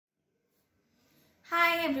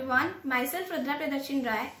everyone, myself Rudra Pradarshini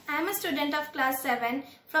Rai. I am a student of class 7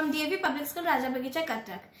 from DAV Public School Rajabagicha,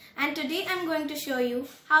 Cuttack, and today I am going to show you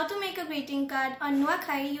how to make a greeting card on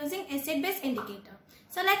Nuakhai using acid-base indicator.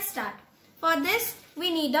 So let's start. For this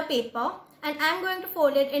we need a paper and I am going to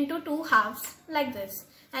fold it into two halves like this.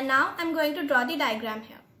 And now I am going to draw the diagram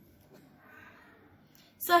here.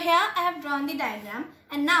 So here I have drawn the diagram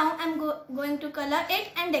and now I am going to color it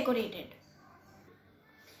and decorate it.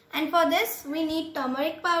 And for this we need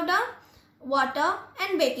turmeric powder, water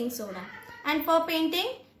and baking soda. And for painting,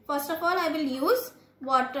 first of all I will use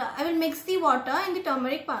water. I will mix the water and the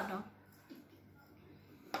turmeric powder.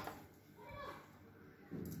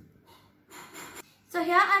 So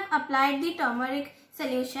here I have applied the turmeric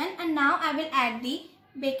solution and now I will add the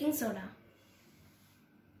baking soda.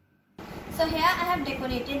 So here I have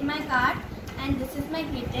decorated my card and this is my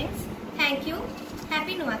greetings. Thank you.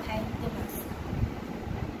 Happy Nuakhai.